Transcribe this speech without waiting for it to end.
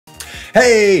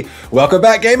Hey, welcome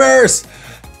back, gamers!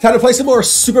 Time to play some more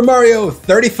Super Mario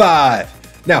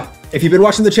 35. Now, if you've been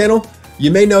watching the channel,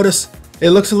 you may notice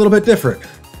it looks a little bit different.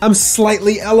 I'm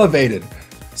slightly elevated.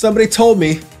 Somebody told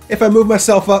me if I move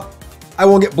myself up, I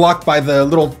won't get blocked by the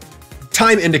little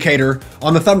time indicator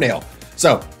on the thumbnail.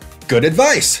 So, good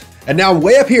advice. And now I'm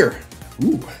way up here.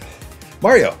 Ooh,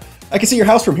 Mario, I can see your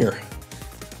house from here.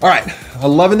 All right,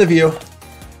 I'm loving the view.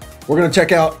 We're gonna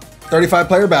check out 35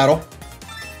 player battle.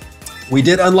 We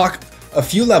did unlock a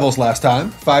few levels last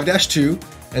time, 5-2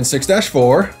 and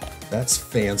 6-4. That's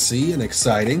fancy and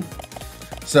exciting.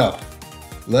 So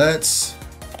let's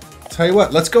tell you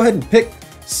what, let's go ahead and pick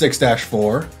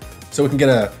 6-4 so we can get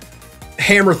a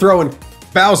hammer throwing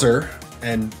Bowser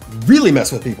and really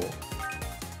mess with people.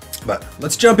 But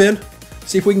let's jump in,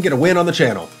 see if we can get a win on the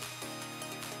channel.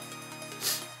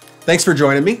 Thanks for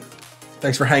joining me.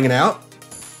 Thanks for hanging out.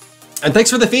 And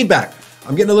thanks for the feedback.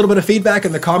 I'm getting a little bit of feedback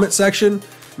in the comment section.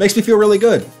 Makes me feel really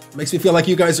good. Makes me feel like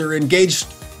you guys are engaged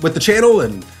with the channel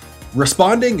and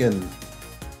responding, and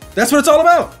that's what it's all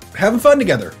about. Having fun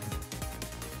together.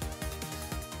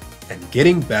 And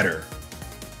getting better.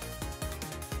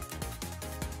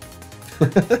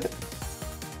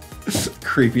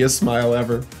 Creepiest smile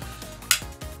ever.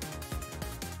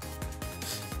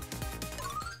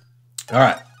 All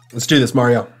right, let's do this,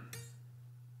 Mario.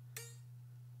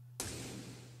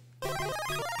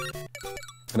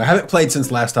 And I haven't played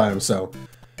since last time, so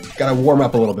gotta warm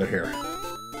up a little bit here.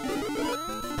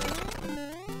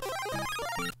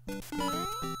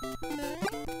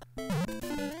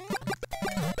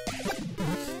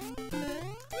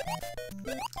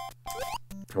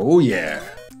 Oh yeah.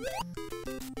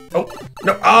 Oh,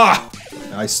 no, ah!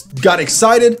 I got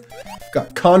excited,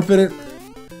 got confident,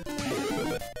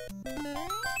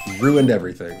 ruined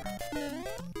everything.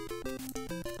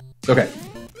 Okay.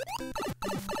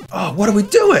 Oh, what are we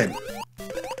doing?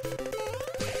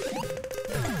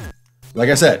 Like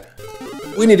I said,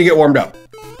 we need to get warmed up.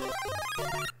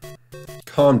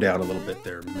 Calm down a little bit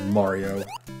there, Mario.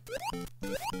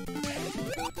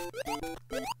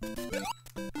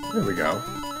 There we go.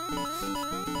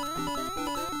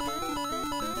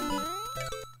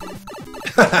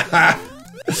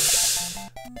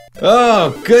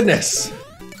 Oh, goodness.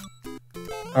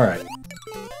 All right.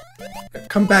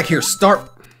 Come back here, start.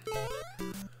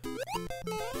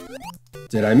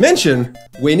 Did I mention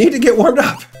we need to get warmed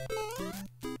up?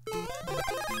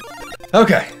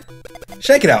 Okay.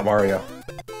 Shake it out, Mario.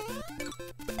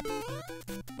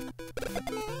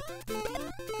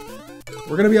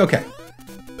 We're gonna be okay.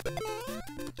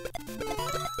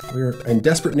 We're in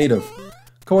desperate need of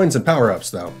coins and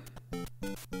power-ups, though.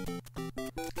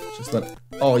 Just let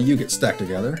all you get stacked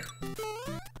together.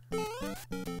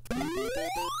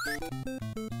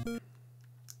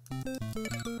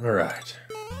 All right.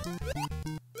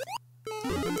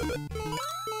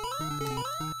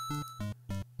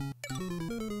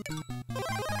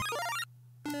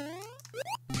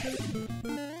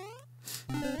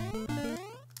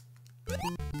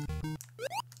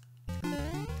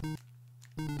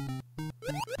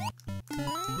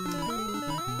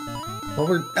 Well,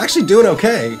 we're actually doing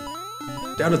okay.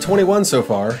 Down to 21 so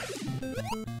far.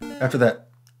 After that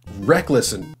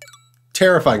reckless and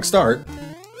terrifying start.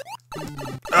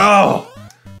 Oh!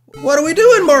 What are we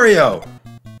doing, Mario?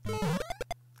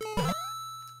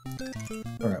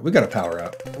 Alright, we gotta power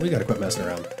up. We gotta quit messing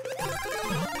around.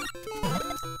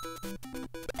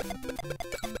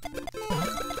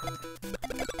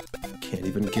 Can't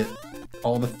even get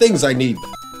all the things I need.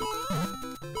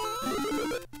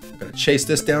 Gotta chase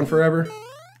this down forever.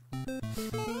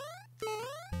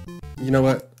 You know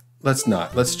what? Let's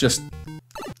not. Let's just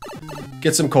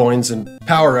get some coins and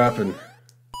power up and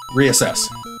reassess.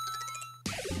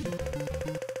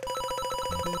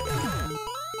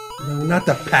 No, not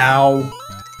the POW.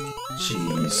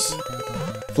 Jeez.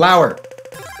 Flower.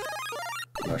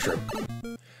 Mushroom.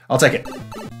 I'll take it.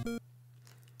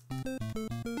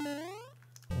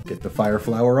 I'll get the fire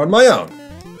flower on my own.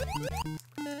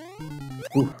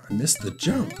 Ooh, I missed the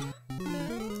jump.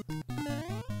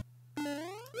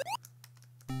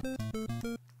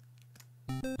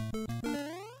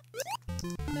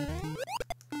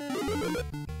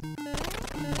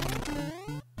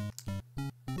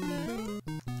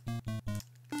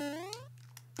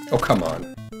 Oh, come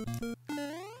on.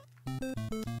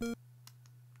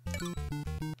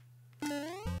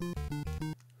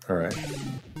 All right.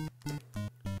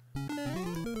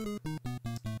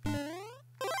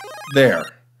 There.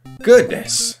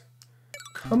 Goodness.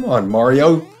 Come on,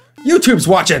 Mario. YouTube's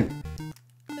watching.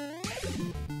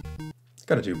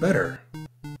 Gotta do better.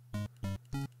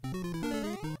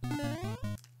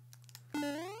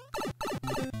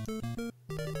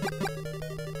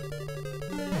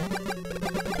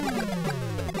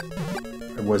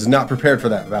 Was not prepared for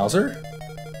that, Bowser.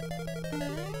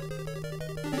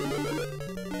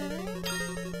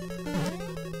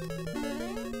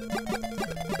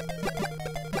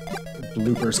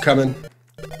 Bloopers coming.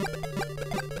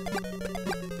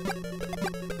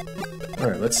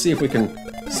 Alright, let's see if we can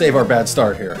save our bad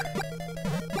start here.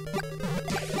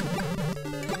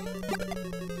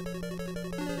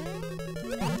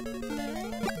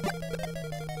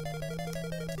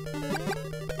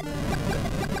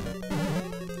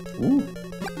 Ooh.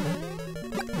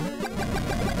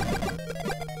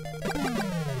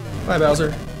 Hi,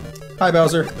 Bowser. Hi,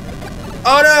 Bowser.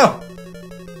 Oh, no!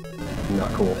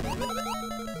 Not cool.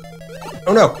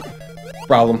 Oh, no!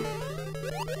 Problem.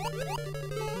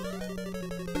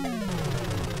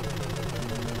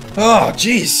 Oh,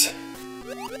 jeez.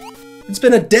 It's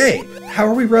been a day. How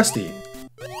are we rusty?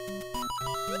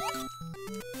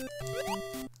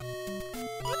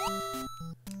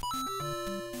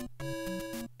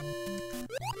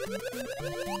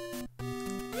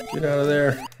 Get out of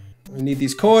there. We need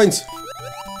these coins.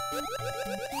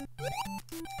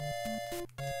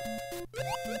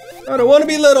 I don't want to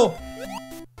be little.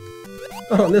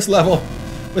 Not on this level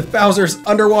with Bowser's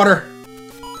underwater.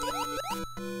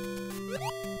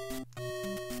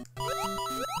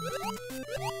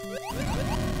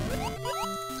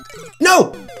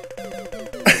 No!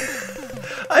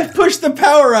 I pushed the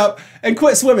power up and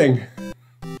quit swimming.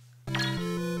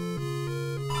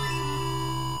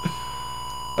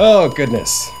 Oh,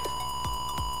 goodness.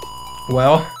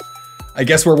 Well, I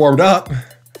guess we're warmed up.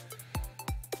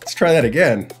 Let's try that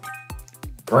again.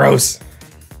 Gross.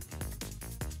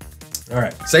 All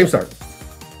right, same start.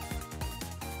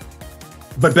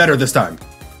 But better this time.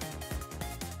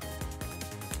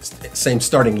 Same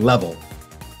starting level.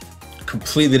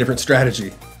 Completely different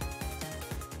strategy.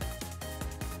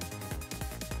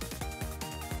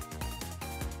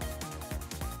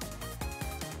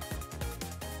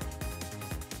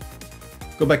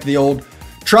 Go back to the old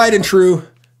tried and true,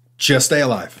 just stay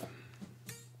alive.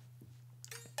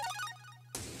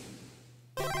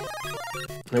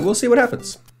 And we'll see what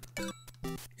happens.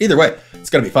 Either way, it's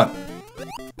gonna be fun.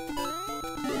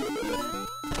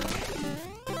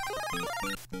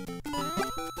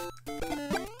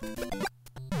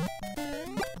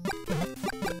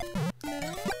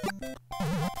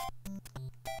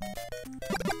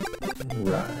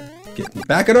 Right, getting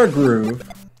back in our groove.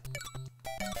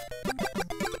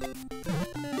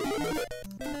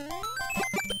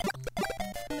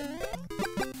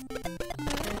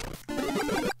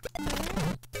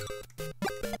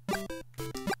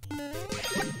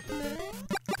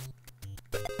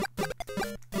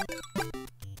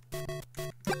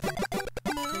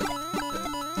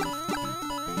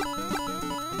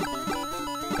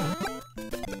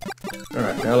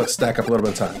 Alright, now let's stack up a little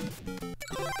bit of time.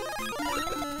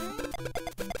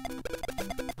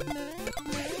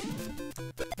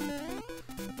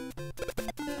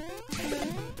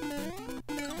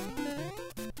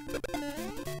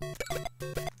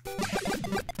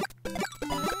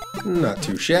 Not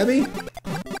too shabby.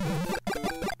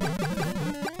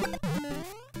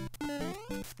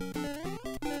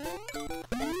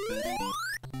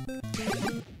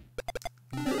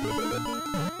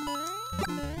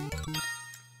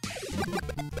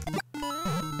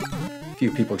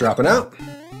 Few people dropping out.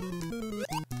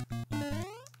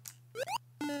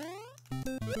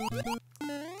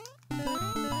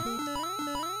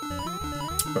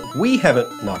 But we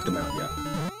haven't knocked him out yet.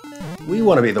 We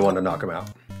want to be the one to knock him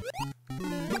out.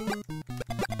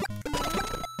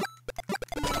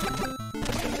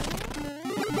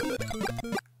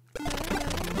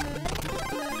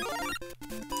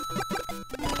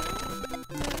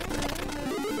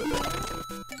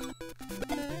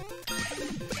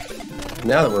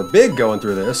 Now that we're big going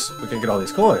through this, we can get all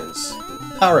these coins,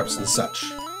 power-ups and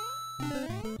such.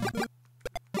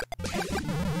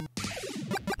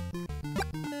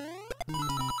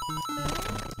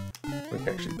 We can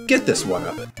actually get this one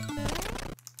up.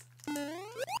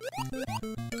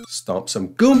 Stomp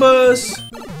some Goombas,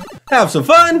 have some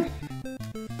fun,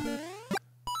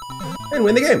 and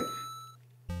win the game.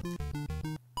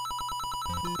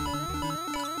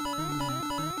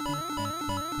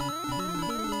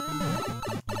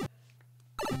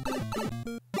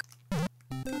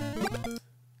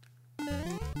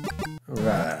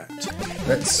 Right,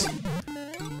 let's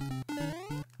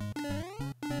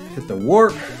hit the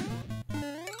warp,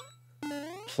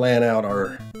 plan out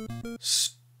our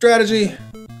strategy.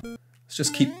 Let's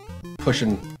just keep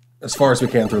pushing as far as we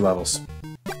can through levels.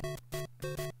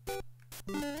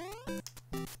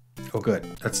 Oh good,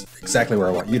 that's exactly where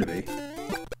I want you to be.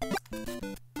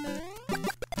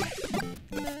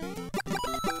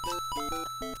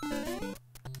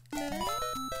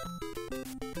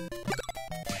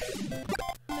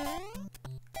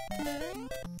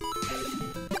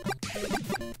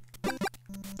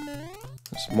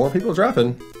 There's more people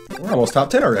dropping. We're almost top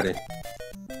 10 already.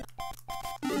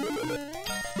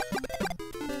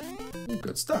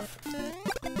 Good stuff.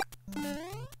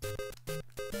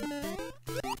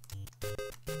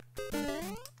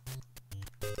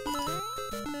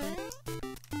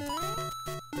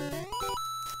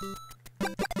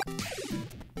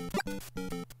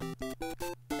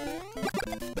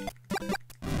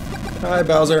 Hi,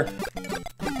 Bowser.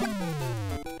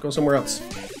 Go somewhere else.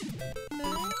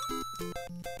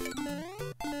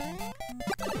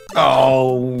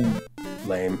 Oh,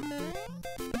 lame.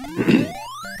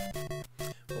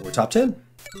 Well, we're top 10.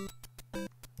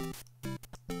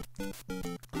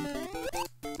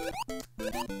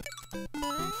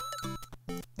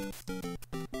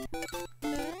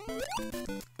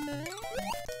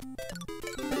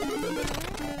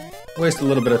 Waste a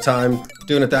little bit of time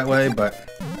doing it that way, but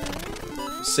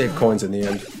save coins in the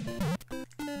end.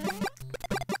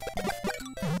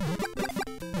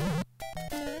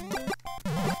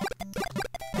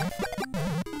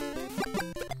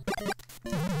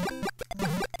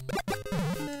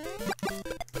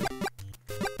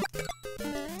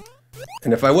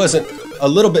 And if I wasn't a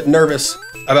little bit nervous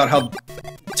about how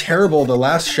terrible the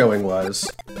last showing was,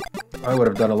 I would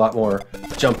have done a lot more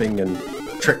jumping and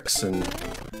tricks and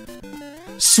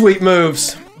sweet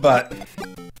moves, but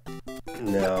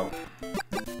no,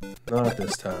 not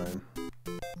this time.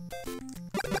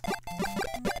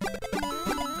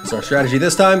 Because our strategy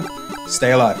this time,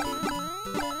 stay alive.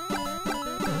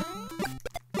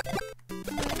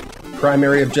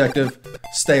 Primary objective,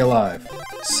 stay alive.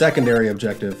 Secondary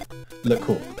objective, look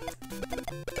cool.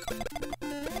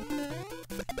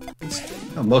 That's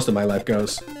how most of my life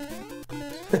goes.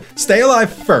 Stay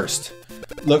alive first,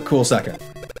 look cool second.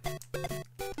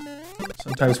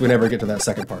 Sometimes we never get to that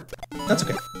second part. That's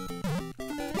okay.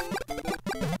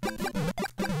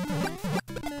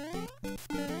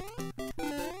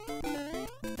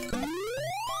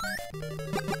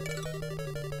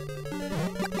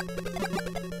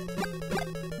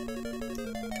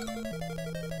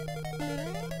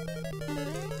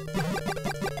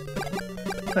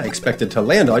 I expected to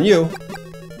land on you.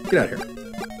 Get out of here.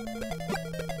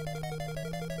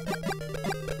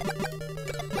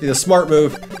 See, the smart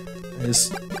move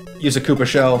is use a Koopa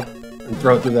shell and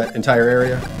throw it through that entire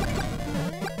area.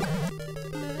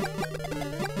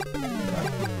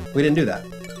 But we didn't do that,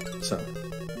 so.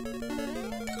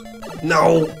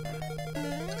 No!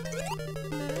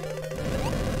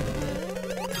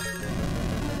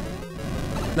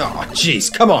 No,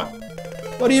 jeez, come on!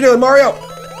 What are you doing, Mario?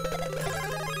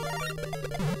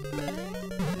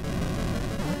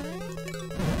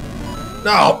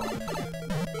 No!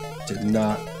 Did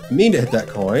not mean to hit that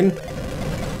coin.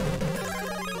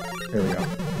 There we go.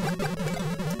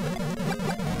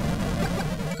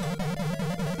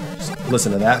 Just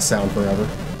listen to that sound forever.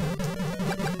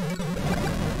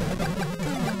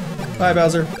 Bye,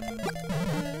 Bowser.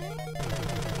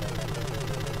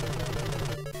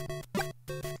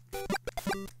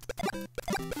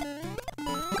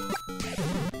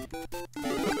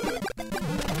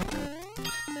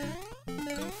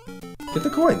 Get the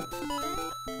coin.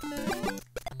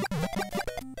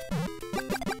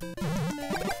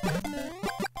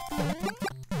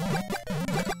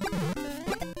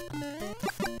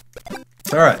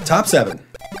 All right, top 7.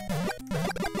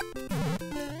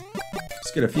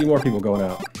 Let's get a few more people going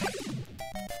out.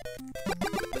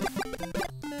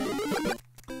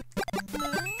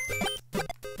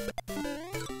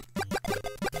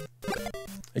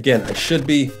 Again, I should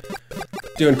be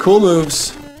doing cool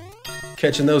moves,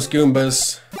 catching those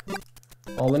Goombas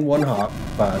all in one hop,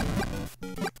 but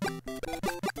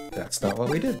that's not what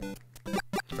we did.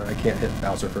 I can't hit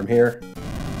Bowser from here.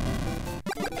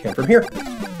 I can from here.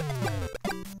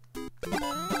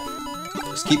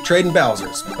 Just keep trading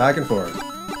Bowsers back and forth.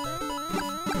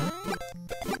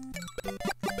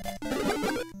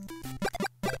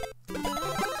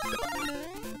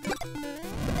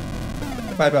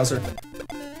 Bye, Bowser.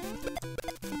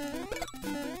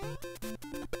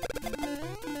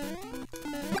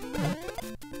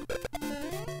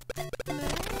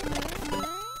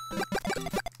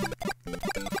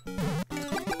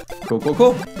 Cool, cool,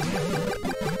 cool.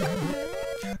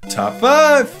 Top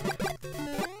 5!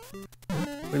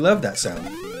 We love that sound.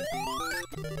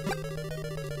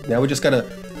 Now we just gotta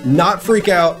not freak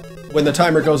out when the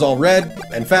timer goes all red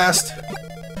and fast.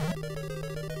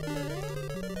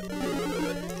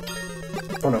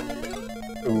 Oh no.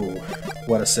 Ooh,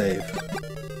 what a save.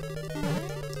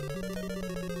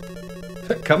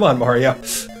 Come on, Mario.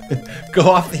 Go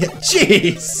off the hit.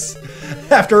 Jeez!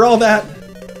 After all that.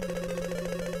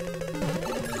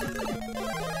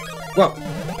 Whoa.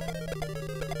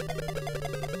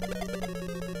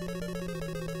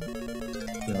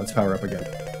 Yeah, let's power up again.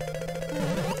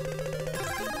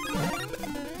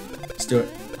 Let's do it.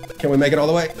 Can we make it all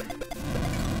the way?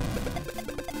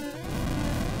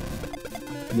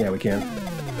 Yeah, we can.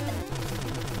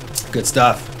 Good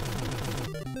stuff.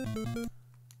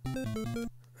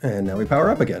 And now we power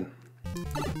up again.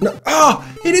 No. Oh,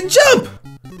 he didn't jump!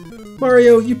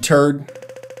 Mario, you turd.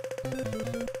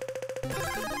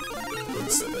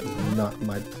 It's not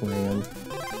my plan.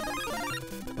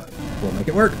 But we'll make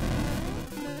it work.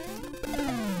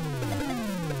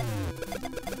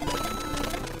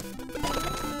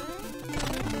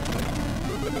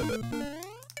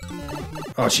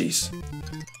 Oh, jeez.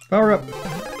 Power up.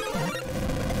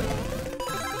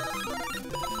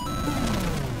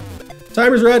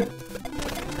 Timer's red.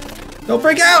 Don't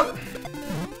freak out!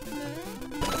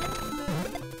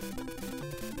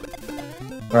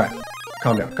 Alright,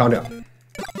 calm down, calm down.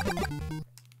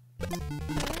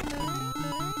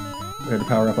 We had to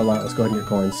power up a lot. Let's go ahead and get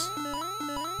coins.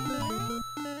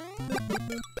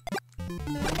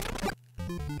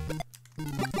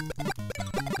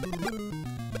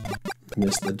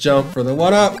 Missed the jump for the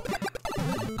 1-up.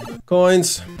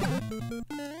 Coins.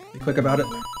 Be quick about it.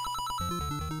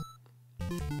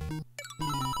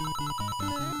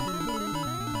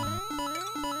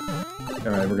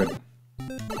 Alright, we're good.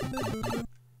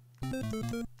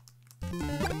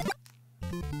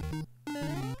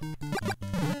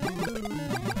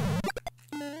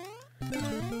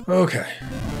 Okay.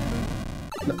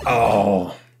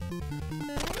 Oh.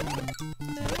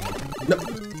 No.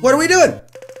 What are we doing?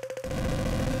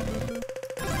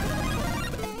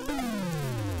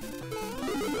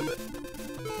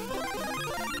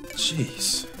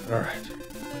 Jeez. All right.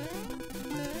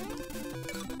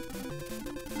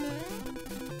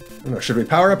 I don't know, should we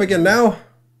power up again now?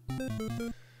 No,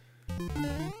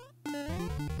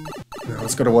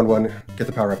 let's go to 1-1. Get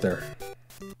the power up there.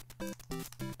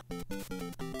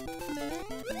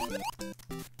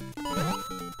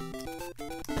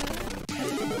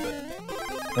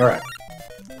 All right.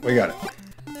 We got it.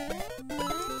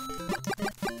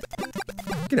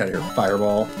 Get out of here,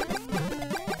 Fireball.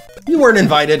 You weren't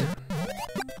invited.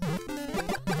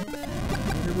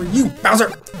 Where were you,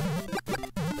 Bowser?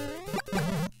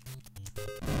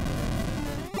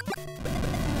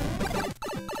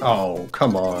 Oh,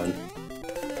 come on.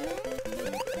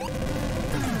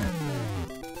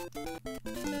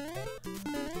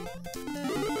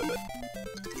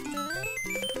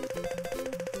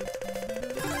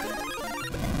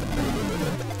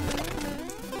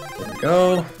 There we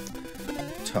go.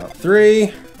 Top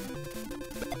 3.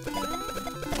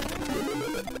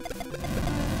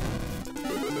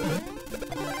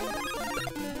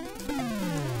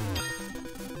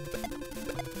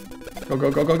 Go,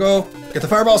 go, go, go, go. Get the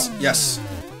fireballs. Yes.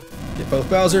 Get both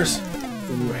Bowsers.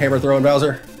 Ooh, hammer throwing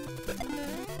Bowser.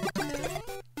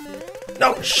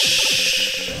 No.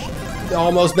 Shh.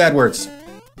 Almost bad words.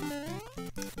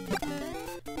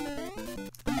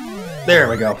 There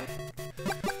we go.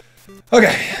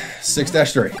 Okay.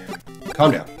 6-3.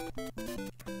 Calm down.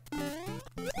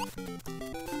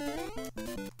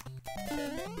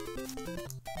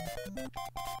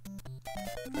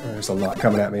 Oh, there's a lot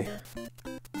coming at me.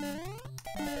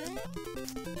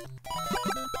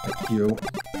 You.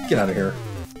 Get out of here.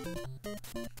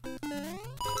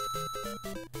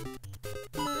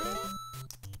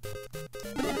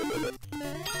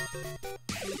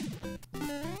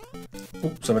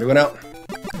 Oh, somebody went out.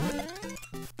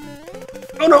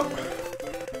 Oh no!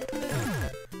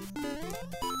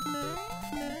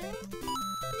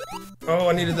 Oh,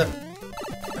 I needed that.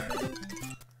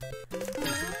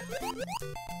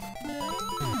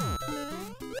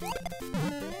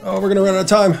 Oh, we're gonna run out of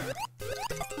time.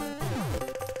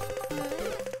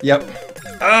 Yep.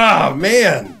 Ah,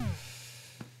 man.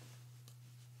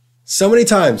 So many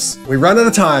times we run out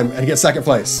of time and get second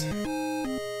place.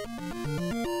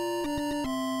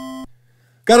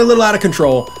 Got a little out of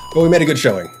control, but we made a good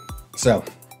showing. So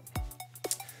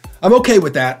I'm okay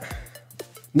with that.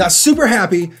 Not super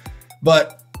happy,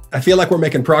 but I feel like we're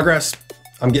making progress.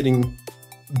 I'm getting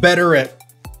better at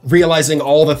realizing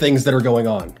all the things that are going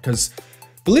on, because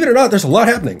believe it or not, there's a lot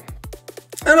happening.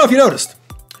 I don't know if you noticed,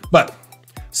 but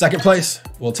second place,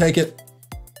 we'll take it.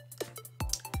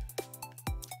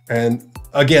 And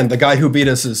again, the guy who beat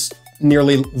us is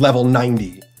nearly level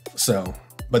 90. So,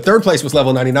 but third place was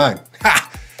level 99. Ha!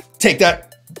 Take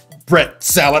that, Brett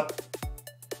Salad.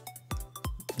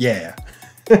 Yeah.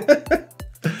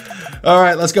 All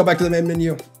right, let's go back to the main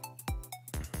menu.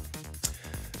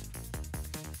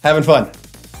 Having fun.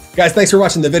 Guys, thanks for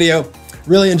watching the video.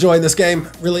 Really enjoying this game.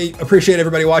 Really appreciate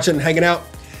everybody watching and hanging out.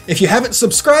 If you haven't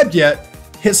subscribed yet,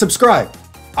 hit subscribe.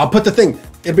 I'll put the thing.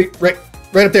 It'll be right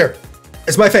up there.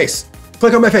 It's my face.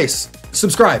 Click on my face.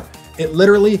 Subscribe. It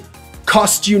literally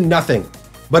costs you nothing,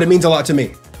 but it means a lot to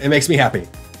me. It makes me happy.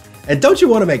 And don't you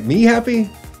want to make me happy?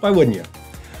 Why wouldn't you?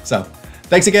 So,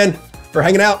 thanks again for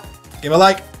hanging out. Give a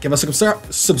like, give us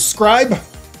a subscribe,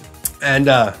 and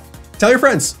tell your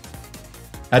friends.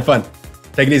 Had fun.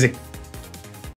 Take it easy.